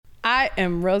I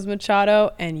am Rose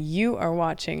Machado, and you are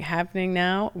watching Happening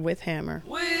Now with Hammer.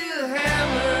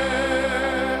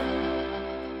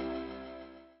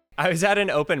 I was at an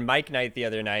open mic night the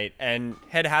other night and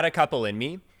had a couple in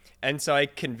me. And so I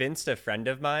convinced a friend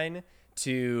of mine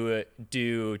to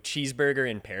do Cheeseburger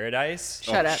in Paradise.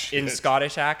 Shut up. In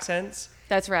Scottish accents.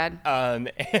 That's rad.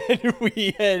 And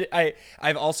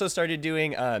I've also started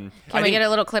doing... Can we get a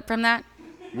little clip from that?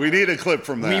 We need a clip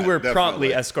from that. We were definitely.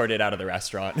 promptly escorted out of the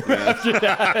restaurant after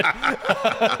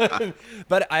that.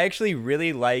 But I actually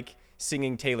really like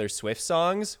singing Taylor Swift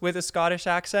songs with a Scottish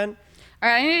accent. All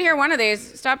right, I need to hear one of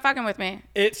these. Stop fucking with me.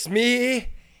 It's me.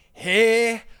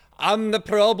 Hey, I'm the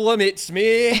problem. It's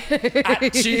me.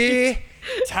 Atchie.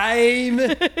 Time.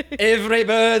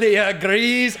 Everybody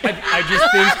agrees. I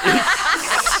just think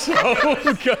it's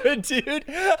so good, dude.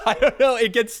 I don't know.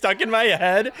 It gets stuck in my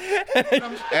head.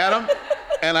 Adam,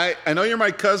 and I know you're my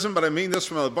cousin, but I mean this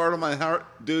from the bottom of my heart.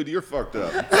 Dude, you're fucked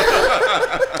up.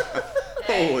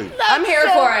 Holy. I'm here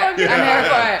for it. Yeah. I'm here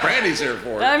for it. Brandy's here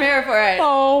for it. I'm here for it.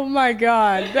 Oh my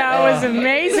God, that was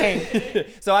amazing.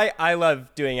 So I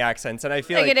love doing accents, and I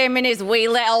feel Look like... at him in his wee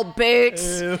little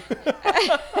boots.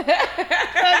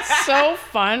 That's so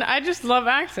fun. I just love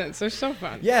accents. They're so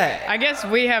fun. Yeah. I guess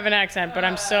we have an accent, but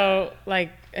I'm so,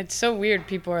 like, it's so weird.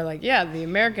 People are like, yeah, the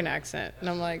American accent. And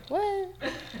I'm like, what?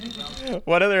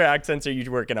 What other accents are you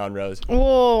working on, Rose?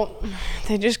 Well,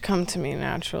 they just come to me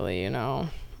naturally, you know.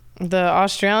 The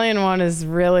Australian one is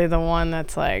really the one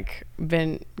that's, like,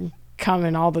 been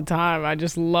coming all the time. I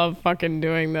just love fucking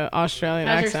doing the Australian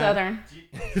How's your accent.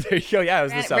 Southern? There you go. Yeah, it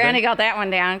was the Southern. Brandy got that one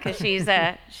down because she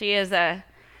is a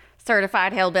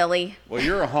certified hillbilly. Well,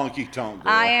 you're a honky-tonk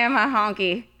girl. I am a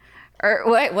honky.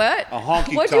 What? A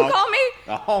honky-tonk. What'd you call me?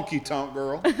 A honky-tonk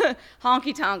girl.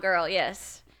 Honky tonk girl,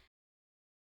 yes.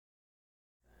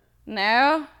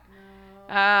 No?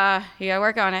 You gotta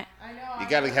work on it. You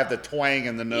got to have the twang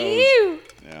in the nose. Ew.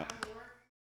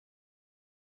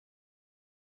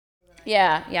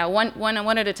 Yeah. Yeah,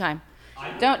 one at a time.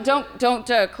 Don't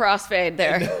crossfade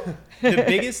there. The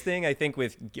biggest thing I think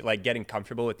with like getting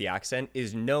comfortable with the accent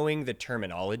is knowing the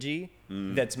terminology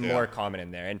that's more common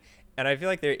in there. And I feel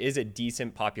like there is a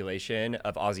decent population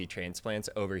of Aussie transplants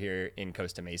over here in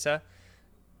Costa Mesa.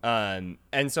 And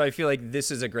so I feel like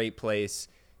this is a great place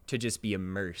to just be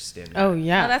immersed in. Oh,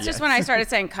 yeah. Well, that's just when I started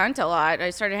saying cunt a lot. I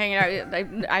started hanging out.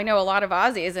 I know a lot of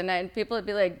Aussies, and then people would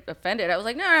be like offended. I was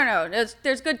like, no.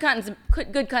 There's good cunts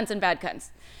and bad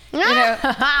cunts. You know,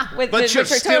 But you're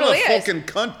still totally a fucking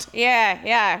cunt.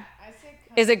 Yeah.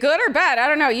 Is it good or bad? I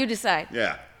don't know. You decide.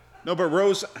 Yeah. No, but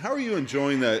Rose, how are you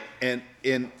enjoying that? And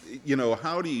you know,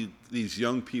 how do these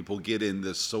young people get in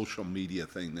this social media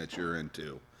thing that you're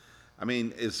into? I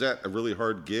mean, is that a really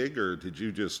hard gig, or did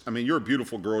you just? I mean, you're a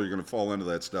beautiful girl. You're going to fall into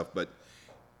that stuff, but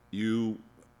you're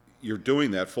doing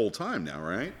that full time now,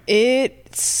 right?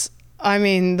 I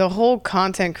mean, the whole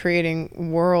content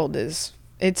creating world it's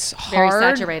Very hard.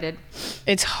 saturated.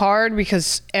 It's hard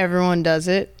because everyone does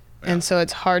it, and so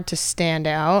it's hard to stand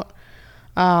out.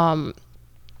 Like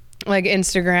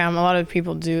Instagram, a lot of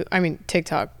people do. I mean,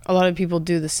 TikTok, a lot of people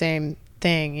do the same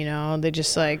thing. You know, they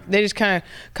just kind of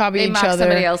copy each mock other.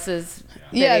 somebody else's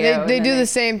video. Yeah, they do the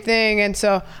same thing, and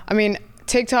so I mean,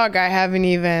 TikTok, I haven't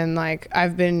even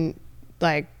I've been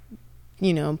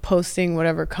posting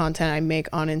whatever content I make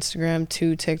on Instagram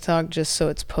to TikTok just so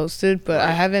it's posted, but I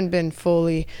haven't been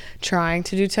fully trying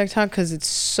to do TikTok because it's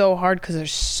so hard because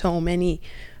there's so many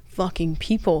fucking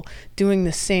people doing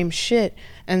the same shit.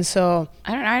 And so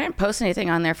I don't know. I didn't post anything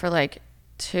on there for like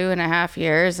 2.5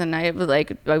 years, and I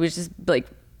was just like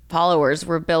followers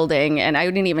were building, and I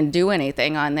didn't even do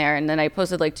anything on there. And then I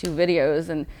posted like 2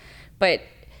 videos, but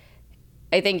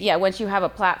I think once you have a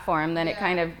platform, then it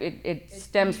kind of it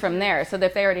stems from there. So that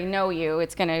if they already know you,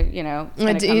 it's gonna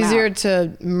it's easier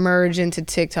to merge into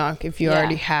TikTok if you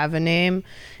already have a name.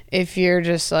 If you're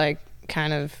just like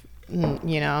kind of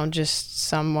just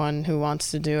someone who wants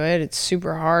to do it, it's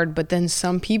super hard. But then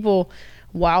some people,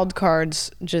 wild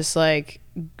cards, just like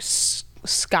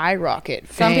skyrocket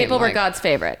fame. Some people were God's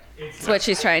favorite. That's what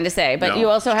she's trying to say. But you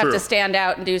also have to stand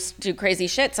out and do crazy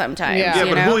shit sometimes. Yeah,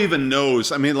 but who even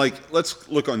knows? I mean, like, let's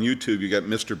look on YouTube. You got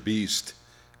Mr. Beast.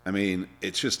 I mean,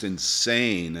 it's just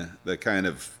insane the kind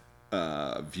of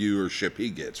viewership he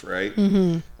gets, right?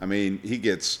 Mm-hmm. I mean, he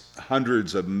gets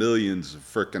hundreds of millions of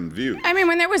frickin' views. I mean,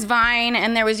 when there was Vine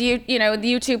and there was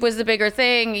YouTube was the bigger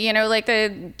thing, like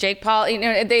the Jake Paul,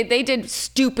 they did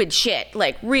stupid shit,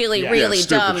 like really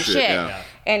dumb shit. Yeah.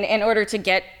 And in order to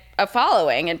get a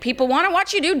following, and people want to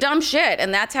watch you do dumb shit,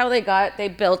 and that's how they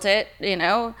built it, you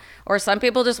know. Or some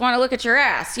people just want to look at your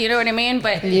ass, you know what I mean?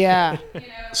 But yeah.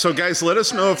 So guys, let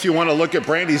us know if you want to look at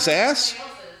Brandi's ass.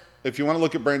 If you want to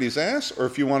look at Brandi's ass, or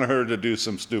if you want her to do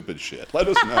some stupid shit, let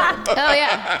us know. Oh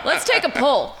yeah, let's take a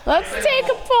poll. Let's take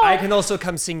a poll. I can also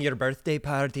come sing your birthday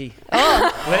party.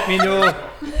 Oh. Let me know.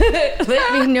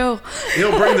 Let me know.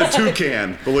 He'll bring the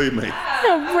toucan, believe me.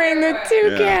 He'll bring the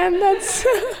toucan. Yeah. That's.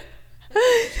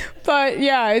 But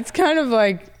yeah, it's kind of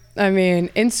like, I mean,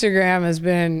 Instagram has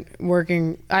been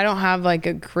working. I don't have like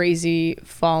a crazy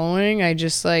following. I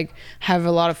just like have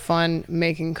a lot of fun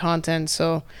making content.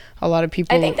 So a lot of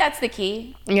people. I think that's the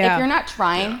key. Yeah. If you're not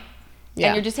trying Yeah.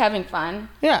 and you're just having fun.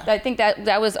 Yeah. I think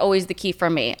that was always the key for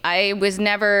me. I was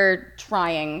never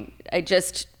trying. I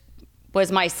just was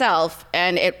myself,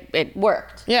 and it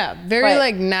worked. Yeah, very But-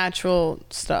 like natural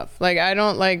stuff. Like I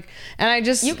don't like, and I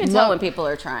just You can tell when people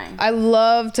are trying. I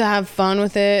love to have fun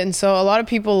with it, and so a lot of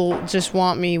people just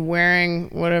want me wearing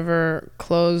whatever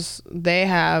clothes they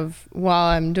have while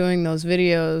I'm doing those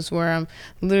videos where I'm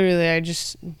literally, I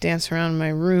just dance around in my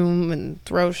room and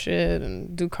throw shit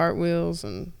and do cartwheels.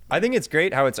 And I think it's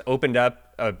great how it's opened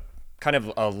up a kind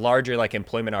of a larger like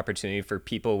employment opportunity for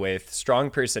people with strong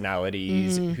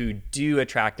personalities who do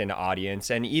attract an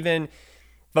audience, and even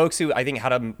folks who I think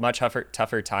had a much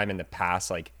tougher time in the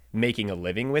past, like making a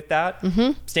living with that.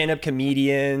 Stand-up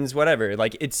comedians, whatever.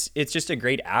 Like it's just a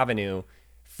great avenue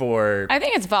for. I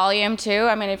think it's volume too.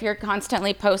 I mean, if you're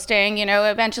constantly posting, you know,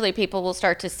 eventually people will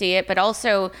start to see it, but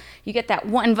also you get that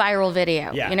one viral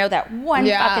video, Yeah. you know, that one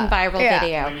Yeah. fucking viral Yeah.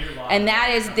 video. And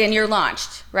that is, then you're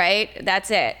launched, right?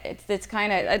 That's it. It's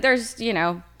kind of, there's, you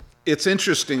know. It's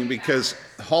interesting because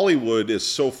Hollywood is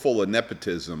so full of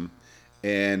nepotism,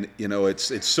 and you know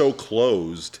it's so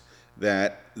closed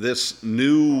that this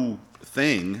new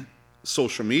thing,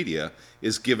 social media,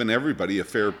 is giving everybody a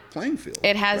fair playing field.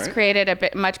 It has right? created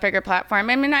a much bigger platform.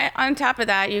 I mean, on top of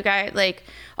that, you got like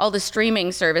all the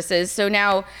streaming services. So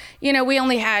now, you know, we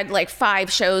only had like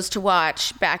 5 shows to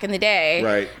watch back in the day.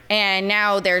 Right. And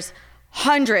now there's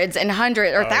hundreds and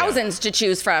hundreds or thousands to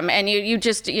choose from. And you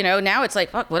just, you know, now it's like,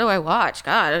 fuck, what do I watch?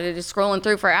 God, I'm just scrolling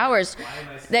through for hours.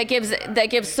 That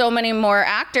gives so many more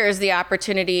actors the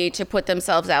opportunity to put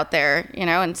themselves out there, you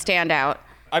know, and stand out.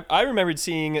 I remembered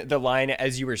seeing the line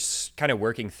as you were kind of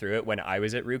working through it when I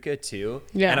was at RVCA too.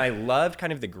 Yeah. And I loved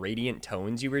kind of the gradient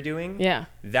tones you were doing. Yeah.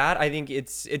 That I think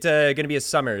it's going to be a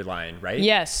summer line, right?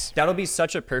 yes, That'll be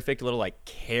such a perfect little like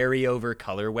carryover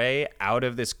colorway out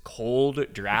of this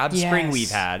cold, drab spring Yes.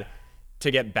 we've had to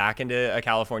get back into a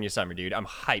California summer, dude. I'm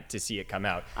hyped to see it come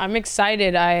out. I'm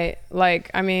excited. I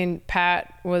mean,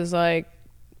 Pat was like,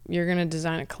 "You're gonna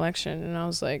design a collection," and I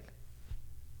was like,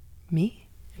 "Me?"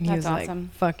 And he That's was awesome.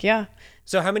 like, "Fuck yeah."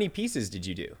 So how many pieces did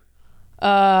you do?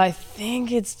 I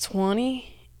think it's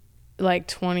 20, like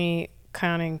 20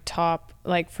 counting top,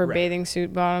 like for Right. bathing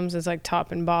suit bottoms, it's like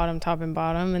top and bottom,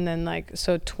 and then like,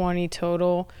 so 20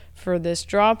 total for this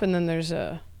drop, and then it's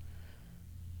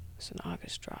an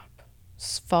August drop,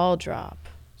 fall drop.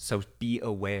 So be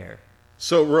aware.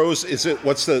 So Rose,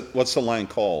 what's the line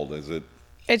called? Is it?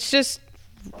 It's just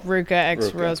RVCA X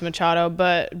RVCA. Rose Machado,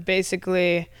 but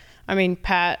basically, I mean,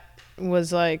 Pat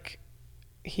was like,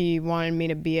 he wanted me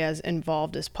to be as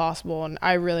involved as possible, and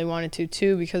I really wanted to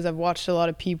too, because I've watched a lot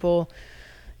of people,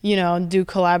 you know, do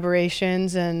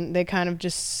collaborations, and they kind of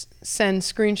just send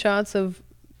screenshots of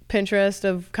Pinterest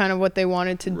of kind of what they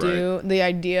wanted to do, Right. the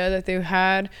idea that they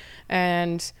had,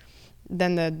 and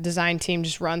then the design team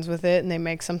just runs with it and they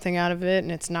make something out of it,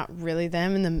 and it's not really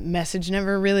them, and the message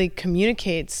never really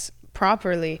communicates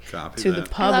properly Copy to that. the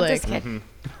public. I love this kid.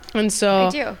 And so I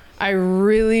do. I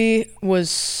really was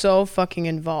so fucking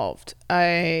involved.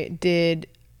 I did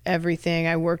everything.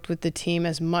 I worked with the team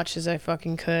as much as I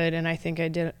fucking could, and I think I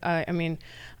did. I mean,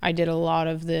 I did a lot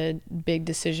of the big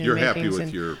decision You're makings. happy with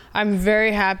and your- I'm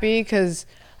very happy because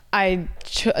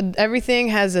everything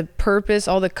has a purpose.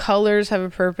 All the colors have a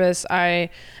purpose.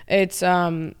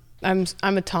 I'm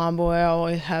a tomboy.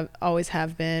 I always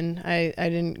have been. I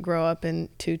didn't grow up in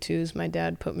tutus. My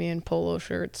dad put me in polo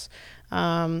shirts.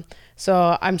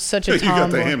 So I'm such a You got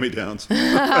the tomboy. hand-me-downs.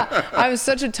 I was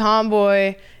such a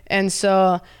tomboy, and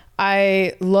so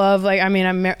I love, like, I mean,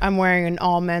 I'm wearing an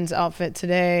all men's outfit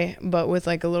today, but with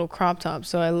like a little crop top.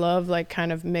 So I love like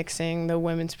kind of mixing the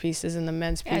women's pieces and the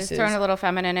men's Yeah, just pieces. throwing a little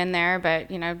feminine in there, but,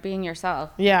 you know, being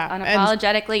yourself. Yeah,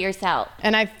 Unapologetically yourself.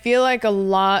 And I feel like a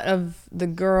lot of the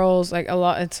girls, like a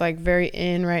lot, it's like very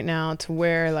in right now to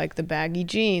wear like the baggy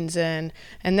jeans and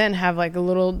then have like a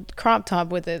little crop top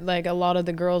with it. Like a lot of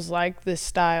the girls like this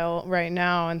style right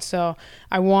now. And so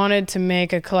I wanted to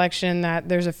make a collection that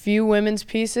there's a few women's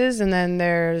pieces and then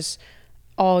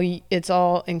it's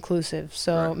all inclusive.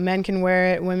 So men can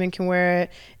wear it, women can wear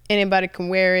it, anybody can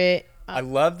wear it. I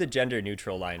love the gender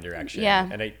neutral line direction. Yeah.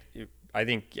 And I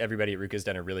think everybody at RVCA's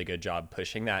done a really good job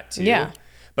pushing that too. Yeah.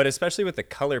 But especially with the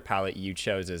color palette you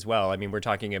chose as well. I mean, we're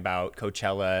talking about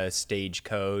Coachella,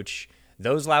 Stagecoach.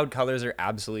 Those loud colors are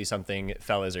absolutely something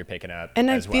fellas are picking up.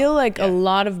 And I as feel well. like a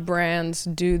lot of brands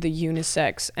do the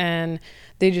unisex and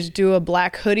they just do a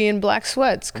black hoodie and black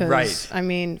sweats. Cause I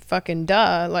mean, fucking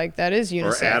duh. Like that is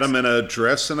unisex. Or Adam in a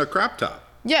dress and a crop top.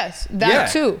 Yes,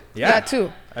 that too. Yeah. That too.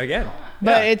 Again.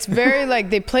 But it's very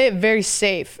like they play it very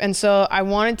safe. And so I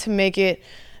wanted to make it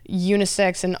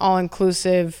unisex and all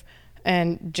inclusive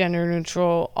and gender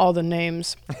neutral, all the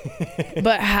names,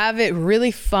 but have it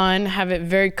really fun, have it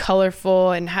very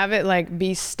colorful, and have it like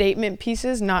be statement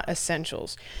pieces, not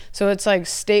essentials. So it's like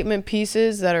statement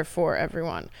pieces that are for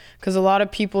everyone, because a lot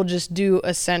of people just do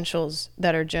essentials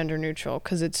that are gender neutral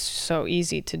because it's so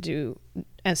easy to do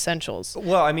essentials.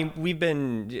 Well, I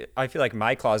mean, I feel like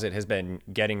my closet has been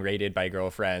getting raided by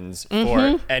girlfriends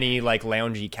for any like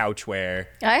loungy couch wear.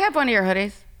 I have one of your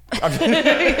hoodies. Hey,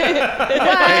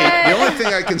 the only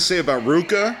thing I can say about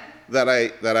RVCA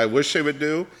that I wish they would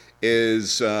do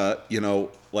is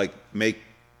like make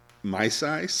my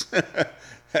size. That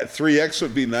 3X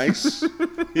would be nice,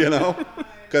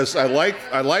 because I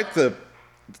like the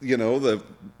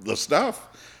the stuff.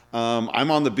 I'm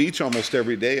on the beach almost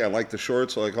every day. I like the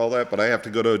shorts, I like all that, but I have to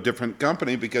go to a different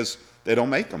company because they don't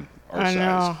make them our size. I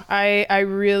know. I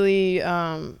really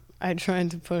I tried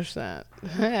to push that.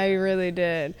 I really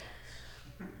did.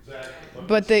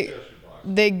 But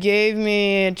they gave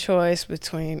me a choice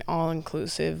between all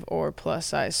inclusive or plus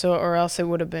size. So or else it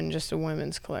would have been just a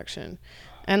women's collection.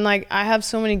 And like I have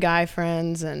so many guy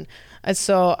friends and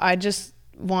so I just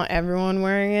want everyone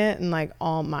wearing it and like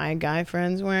all my guy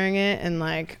friends wearing it and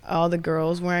like all the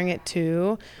girls wearing it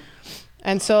too.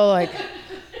 And so like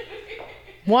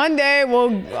one day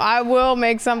I will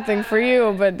make something for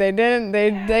you, but they didn't.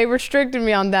 They restricted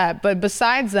me on that. But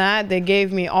besides that, they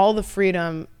gave me all the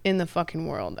freedom in the fucking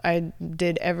world. I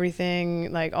did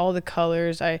everything, like all the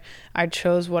colors. I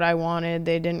chose what I wanted.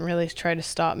 They didn't really try to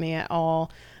stop me at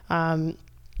all.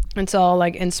 It's all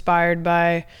like inspired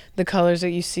by the colors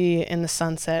that you see in the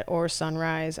sunset or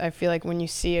sunrise. I feel like when you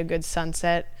see a good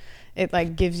sunset, it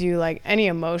like gives you like any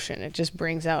emotion. It just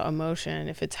brings out emotion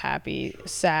if it's happy,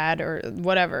 sad, or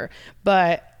whatever.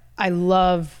 But I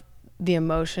love the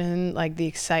emotion, like the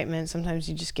excitement. Sometimes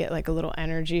you just get like a little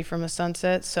energy from a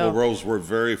sunset. So well, Rose, we're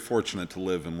very fortunate to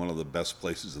live in one of the best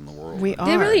places in the world. We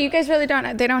are. You guys really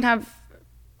don't. They don't have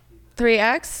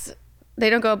 3X. They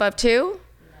don't go above 2.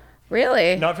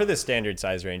 Really? Not for the standard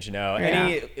size range, no.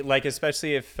 Yeah.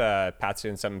 Especially if Pat's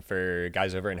doing something for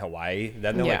guys over in Hawaii,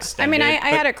 then they'll extend I mean, it. I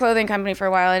had a clothing company for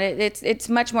a while, and it's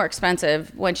much more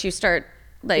expensive once you start,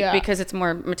 because it's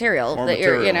more material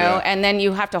and then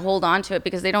you have to hold on to it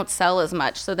because they don't sell as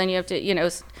much. So then you have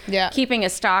to, keeping a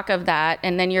stock of that,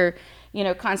 and then you're,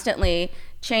 constantly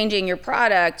changing your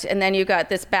product, and then you got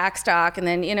this back stock, and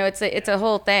then it's a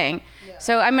whole thing. Yeah.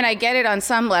 So I mean, I get it on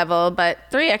some level, but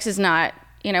 3X is not.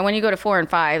 When you go to 4 and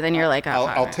 5, then you're like, oh,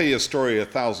 I'll tell you a story.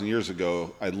 1,000 years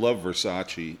ago, I loved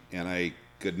Versace, and I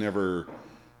could never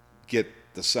get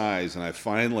the size. And I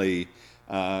finally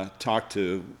talked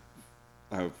to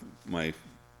I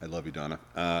love you, Donna,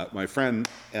 my friend,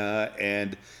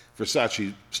 and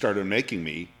Versace started making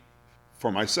me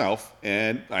for myself,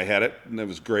 and I had it, and it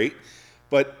was great.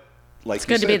 But like it's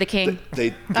good to be the king.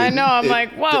 I know. I'm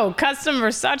like, whoa, custom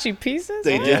Versace pieces?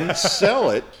 They didn't sell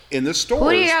it in the stores.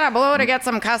 Who do you gotta blow to get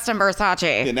some custom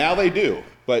Versace? And now they do.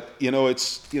 But,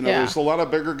 there's a lot of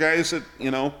bigger guys that,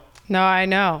 No, I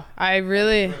know. I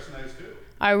really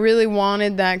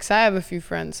wanted that because I have a few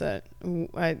friends that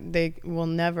they will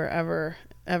never, ever,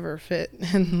 ever fit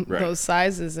in those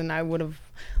sizes. And I would have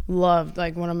loved,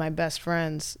 like, one of my best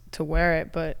friends to wear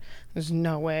it, but there's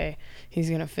no way he's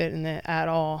going to fit in it at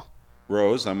all.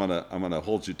 Rose, I'm gonna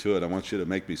hold you to it. I want you to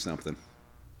make me something.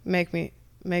 Make me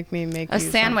a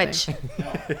sandwich.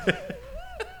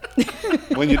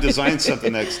 When you design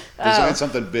something next, design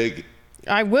something big.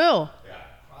 I will.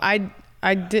 Yeah.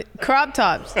 I did crop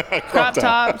tops. crop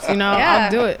tops. I'll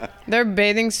do it. They're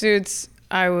bathing suits.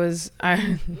 I was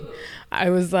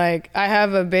like, I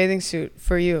have a bathing suit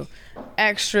for you,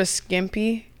 extra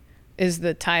skimpy. is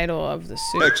the title of the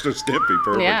suit. Extra Stimpy,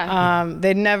 perfect. Yeah.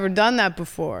 They'd never done that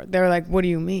before. They were like, what do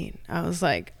you mean? I was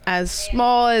like, as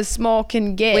small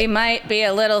can get. We might be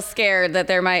a little scared that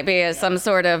there might be some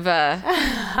sort of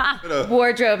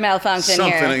wardrobe malfunction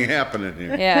Something here. ain't happening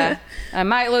here. Yeah. I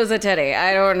might lose a titty.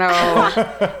 I don't know.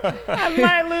 I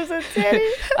might lose a titty.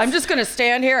 I'm just going to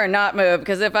stand here and not move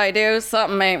because if I do,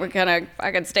 something ain't gonna,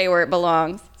 I can stay where it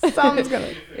belongs. Something's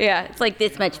gonna. Yeah. It's like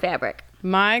this much fabric.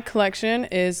 My collection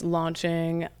is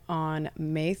launching on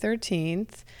May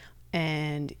 13th,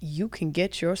 and you can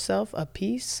get yourself a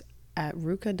piece at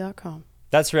ruka.com.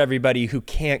 That's for everybody who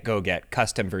can't go get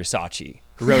custom Versace.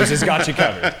 Rose has got you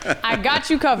covered. I got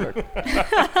you covered.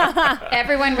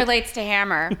 Everyone relates to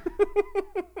Hammer.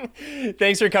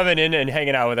 Thanks for coming in and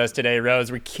hanging out with us today,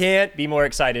 Rose. We can't be more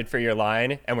excited for your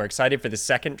line, and we're excited for the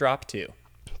second drop, too.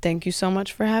 Thank you so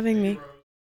much for having me.